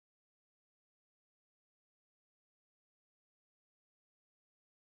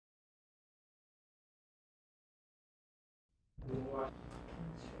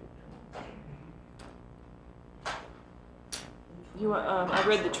I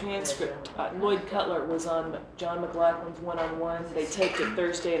read the transcript. Lloyd Cutler was on John McLaughlin's one-on-one. They taped it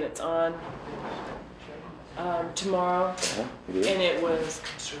Thursday, and it's on tomorrow. And it was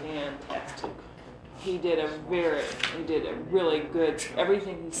fantastic. He did a really good.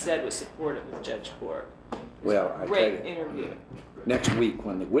 Everything he said was supportive of Judge Bork. Well, I Great tell you, interview. next week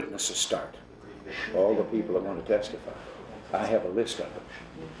when the witnesses start, all the people that want to testify, I have a list of them.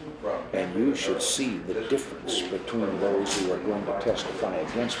 And you should see the difference between those who are going to testify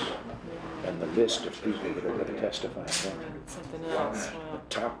against me and the list of people that are going to testify for me. Something else. The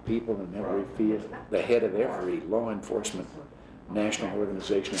top people in every field, the head of every law enforcement national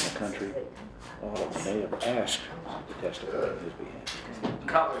organization in the country, all of them, they have asked to testify on his behalf.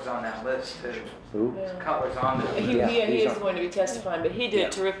 Cutler's on that list too. Who? Yeah. Cutler's on the list. He is on. going to be testifying, but he did a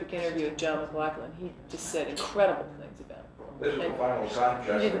terrific interview with John McLaughlin. He just said incredible things about him. This is the final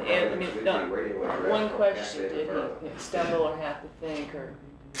contract. He didn't, not one question did he stumble or have to think or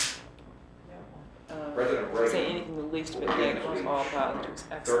say anything the least bit negative. It was all positive. It was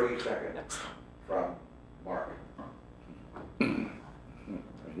excellent. 30 seconds Excellent. from Mark. Ready?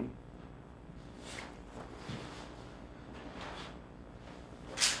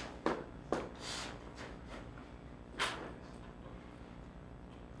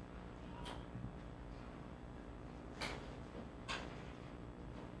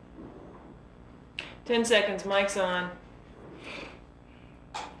 Ten seconds, mic's on.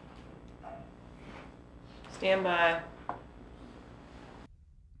 Stand by.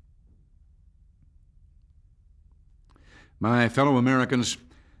 My fellow Americans,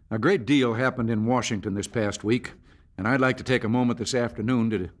 a great deal happened in Washington this past week, and I'd like to take a moment this afternoon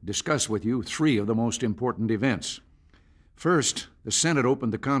to discuss with you three of the most important events. First, the Senate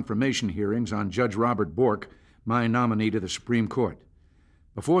opened the confirmation hearings on Judge Robert Bork, my nominee to the Supreme Court.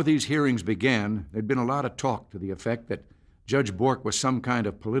 Before these hearings began, there'd been a lot of talk to the effect that Judge Bork was some kind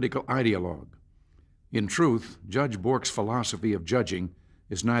of political ideologue. In truth, Judge Bork's philosophy of judging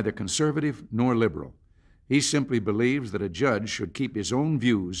is neither conservative nor liberal. He simply believes that a judge should keep his own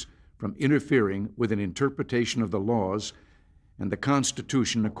views from interfering with an interpretation of the laws and the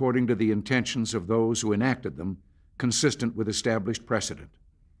Constitution according to the intentions of those who enacted them, consistent with established precedent.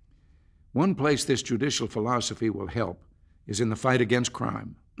 One place this judicial philosophy will help is in the fight against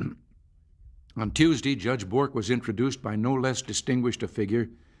crime. On Tuesday, Judge Bork was introduced by no less distinguished a figure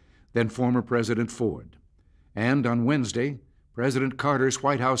than former President Ford. And on Wednesday, President Carter's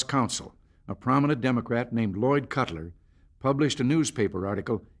White House counsel, a prominent Democrat named Lloyd Cutler, published a newspaper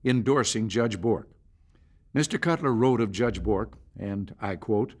article endorsing Judge Bork. Mr. Cutler wrote of Judge Bork, and I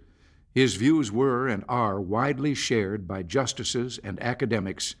quote, "His views were and are widely shared by justices and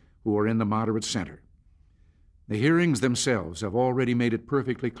academics who are in the moderate center." The hearings themselves have already made it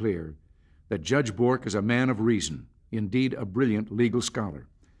perfectly clear that Judge Bork is a man of reason, indeed a brilliant legal scholar.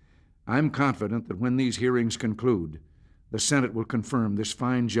 I'm confident that when these hearings conclude, the Senate will confirm this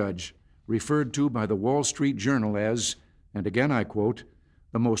fine judge, referred to by the Wall Street Journal as, and again I quote,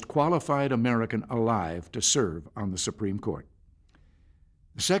 "the most qualified American alive to serve on the Supreme Court."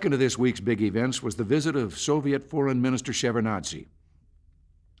 The second of this week's big events was the visit of Soviet Foreign Minister Shevardnadze.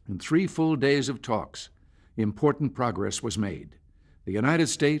 In 3 full days of talks, important progress was made. The United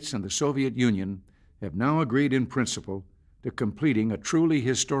States and the Soviet Union have now agreed in principle to completing a truly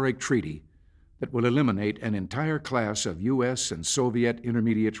historic treaty that will eliminate an entire class of U.S. and Soviet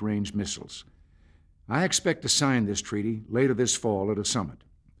intermediate-range missiles. I expect to sign this treaty later this fall at a summit.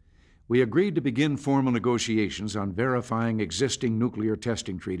 We agreed to begin formal negotiations on verifying existing nuclear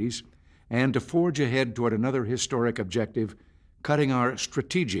testing treaties and to forge ahead toward another historic objective, cutting our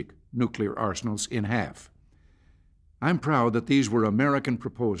strategic nuclear arsenals in half. I'm proud that these were American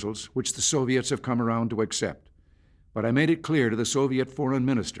proposals which the Soviets have come around to accept, but I made it clear to the Soviet foreign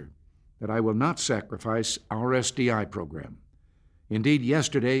minister that I will not sacrifice our SDI program. Indeed,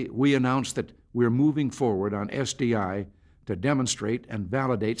 yesterday we announced that we're moving forward on SDI to demonstrate and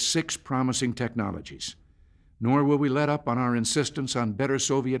validate 6 promising technologies. Nor will we let up on our insistence on better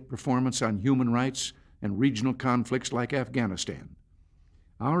Soviet performance on human rights and regional conflicts like Afghanistan.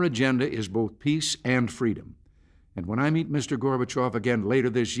 Our agenda is both peace and freedom. And when I meet Mr. Gorbachev again later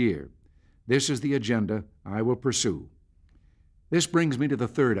this year, this is the agenda I will pursue. This brings me to the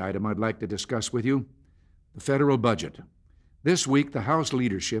third item I'd like to discuss with you, the federal budget. This week, the House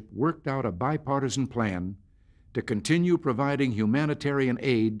leadership worked out a bipartisan plan to continue providing humanitarian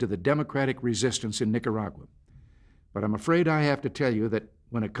aid to the democratic resistance in Nicaragua. But I'm afraid I have to tell you that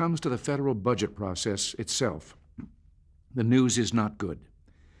when it comes to the federal budget process itself, the news is not good.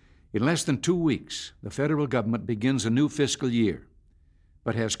 In less than 2 weeks, the federal government begins a new fiscal year.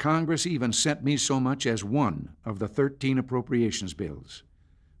 But has Congress even sent me so much as one of the 13 appropriations bills?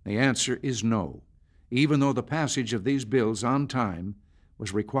 The answer is no, even though the passage of these bills on time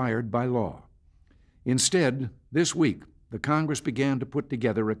was required by law. Instead, this week, the Congress began to put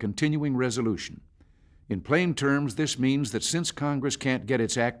together a continuing resolution. In plain terms, this means that since Congress can't get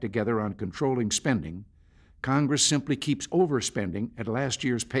its act together on controlling spending, Congress simply keeps overspending at last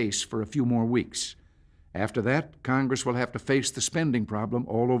year's pace for a few more weeks. After that, Congress will have to face the spending problem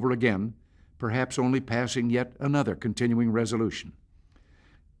all over again, perhaps only passing yet another continuing resolution.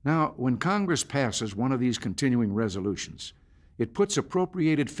 Now, when Congress passes one of these continuing resolutions, it puts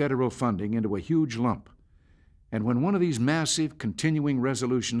appropriated federal funding into a huge lump. And when one of these massive continuing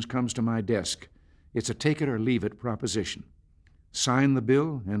resolutions comes to my desk, it's a take-it-or-leave-it proposition. Sign the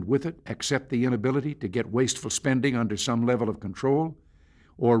bill, and with it, accept the inability to get wasteful spending under some level of control,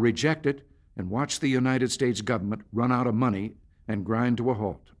 or reject it and watch the United States government run out of money and grind to a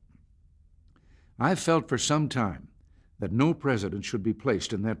halt. I've felt for some time that no president should be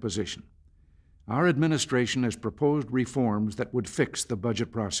placed in that position. Our administration has proposed reforms that would fix the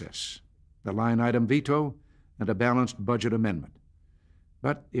budget process, the line item veto, and a balanced budget amendment.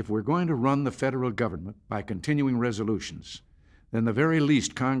 But if we're going to run the federal government by continuing resolutions, then the very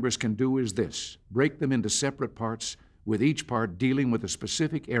least Congress can do is this: break them into separate parts, with each part dealing with a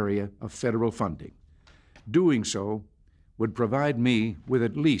specific area of federal funding. Doing so would provide me with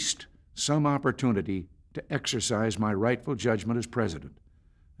at least some opportunity to exercise my rightful judgment as president,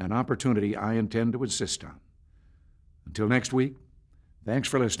 an opportunity I intend to insist on. Until next week, thanks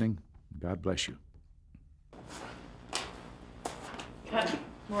for listening. God bless you. Cut.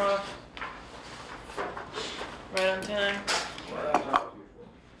 We're off. Right on time.